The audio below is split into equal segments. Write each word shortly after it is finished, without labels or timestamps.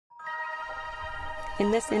In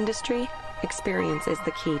this industry, experience is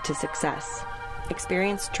the key to success.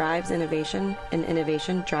 Experience drives innovation, and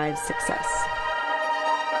innovation drives success.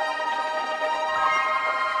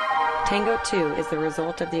 Tango II is the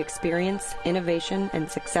result of the experience, innovation, and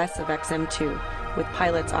success of XM2, with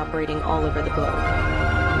pilots operating all over the globe.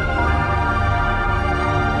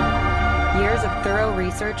 Years of thorough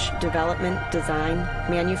research, development, design,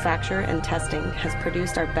 manufacture, and testing has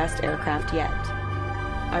produced our best aircraft yet.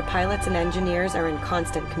 Our pilots and engineers are in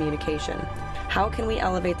constant communication. How can we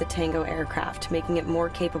elevate the Tango aircraft, making it more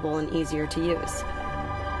capable and easier to use?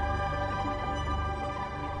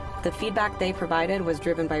 The feedback they provided was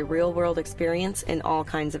driven by real-world experience in all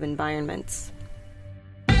kinds of environments.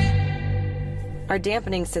 Our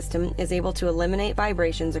dampening system is able to eliminate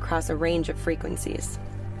vibrations across a range of frequencies.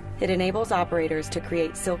 It enables operators to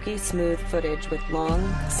create silky, smooth footage with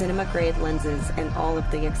long, cinema-grade lenses and all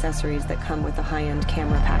of the accessories that come with a high-end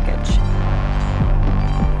camera package.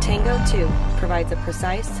 Tango II provides a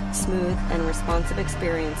precise, smooth, and responsive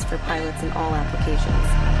experience for pilots in all applications.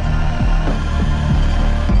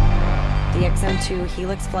 The XM2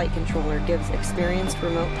 Helix flight controller gives experienced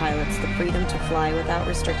remote pilots the freedom to fly without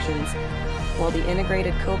restrictions, while the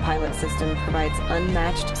integrated co-pilot system provides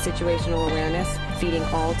unmatched situational awareness, feeding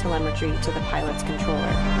all telemetry to the pilot's controller.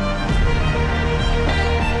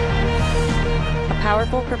 A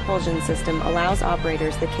powerful propulsion system allows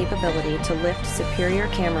operators the capability to lift superior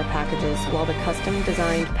camera packages, while the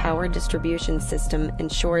custom-designed power distribution system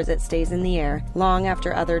ensures it stays in the air long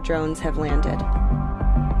after other drones have landed.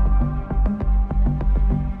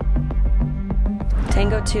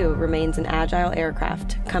 Tango II remains an agile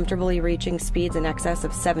aircraft, comfortably reaching speeds in excess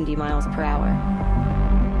of 70 miles per hour.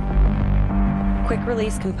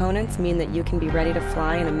 Quick-release components mean that you can be ready to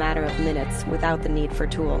fly in a matter of minutes without the need for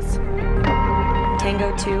tools. Tango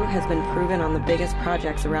II has been proven on the biggest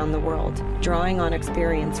projects around the world, drawing on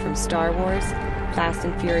experience from Star Wars, Fast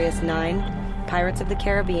and Furious 9, Pirates of the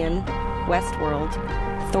Caribbean, Westworld,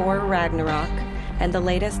 Thor Ragnarok, and the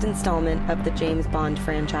latest installment of the James Bond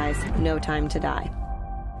franchise, No Time to Die.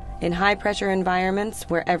 In high-pressure environments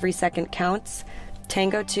where every second counts,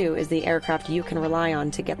 Tango II is the aircraft you can rely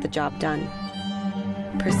on to get the job done.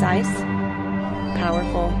 Precise,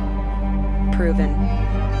 powerful,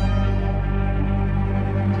 proven.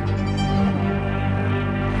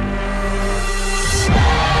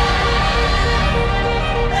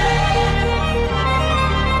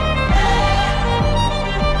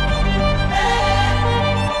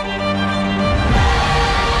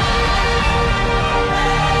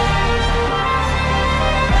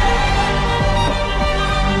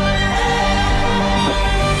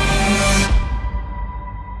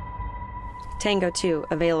 Tango II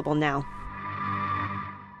available now.